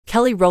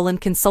Kelly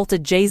Rowland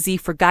consulted Jay-Z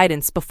for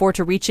guidance before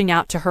reaching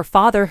out to her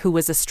father, who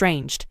was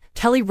estranged.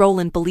 Kelly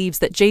Rowland believes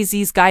that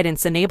Jay-Z's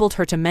guidance enabled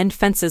her to mend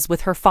fences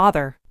with her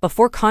father.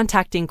 Before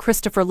contacting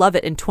Christopher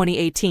Lovett in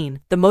 2018,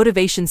 the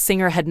Motivation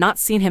singer had not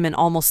seen him in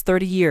almost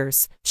 30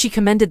 years. She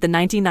commended the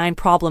 99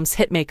 Problems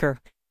hitmaker,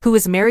 who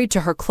is married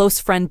to her close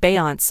friend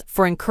Beyonce,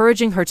 for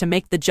encouraging her to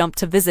make the jump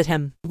to visit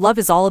him. "Love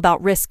is all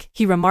about risk,"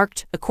 he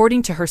remarked,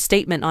 according to her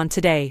statement on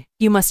Today.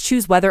 "You must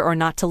choose whether or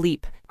not to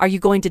leap. Are you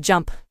going to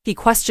jump?" He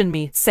questioned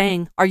me,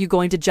 saying, "Are you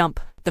going to jump?"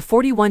 The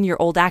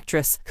 41-year-old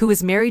actress, who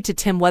is married to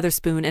Tim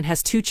Witherspoon and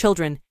has 2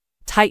 children,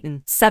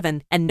 Titan,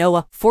 7, and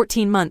Noah,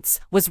 14 months,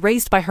 was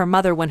raised by her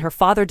mother when her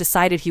father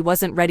decided he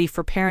wasn't ready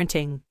for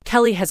parenting.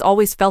 Kelly has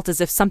always felt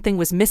as if something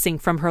was missing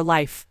from her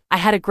life. "I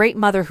had a great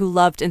mother who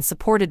loved and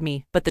supported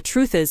me, but the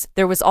truth is,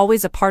 there was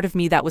always a part of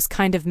me that was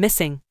kind of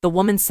missing," the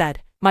woman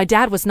said. "My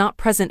dad was not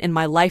present in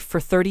my life for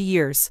 30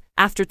 years.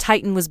 After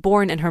Titan was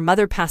born and her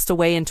mother passed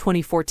away in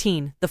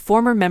 2014, the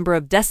former member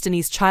of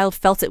Destiny's Child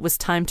felt it was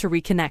time to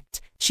reconnect.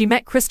 She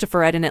met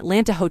Christopher at an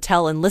Atlanta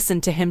hotel and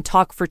listened to him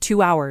talk for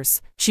 2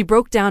 hours. She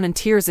broke down in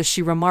tears as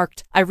she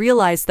remarked, 'I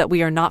realized that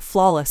we are not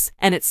flawless,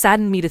 and it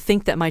saddened me to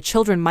think that my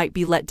children might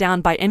be let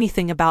down by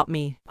anything about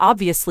me.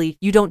 Obviously,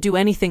 you don't do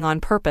anything on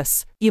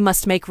purpose. You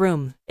must make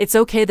room. It's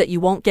okay that you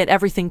won't get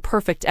everything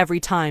perfect every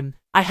time.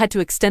 I had to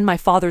extend my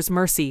father's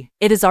mercy.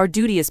 It is our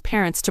duty as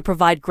parents to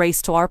provide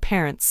grace to our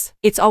parents.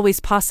 It's always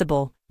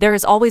possible. There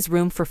is always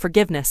room for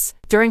forgiveness.'"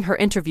 During her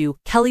interview,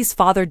 Kelly's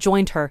father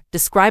joined her,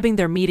 describing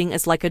their meeting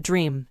as like a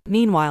dream.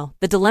 Meanwhile,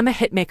 the Dilemma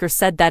hitmaker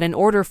said that in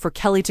order for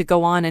Kelly to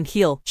go on and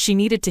heal, she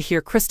needed to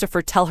hear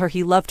Christopher tell her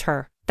he loved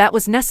her. "That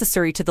was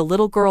necessary to the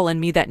little girl in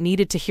me that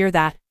needed to hear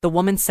that," the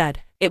woman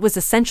said. "It was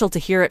essential to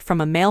hear it from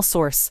a male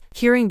source.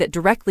 Hearing that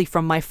directly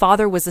from my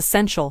father was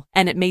essential,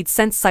 and it made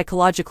sense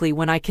psychologically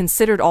when I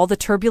considered all the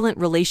turbulent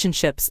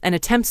relationships and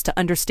attempts to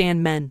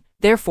understand men.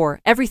 Therefore,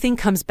 everything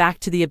comes back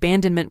to the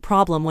abandonment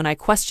problem when I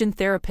question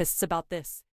therapists about this."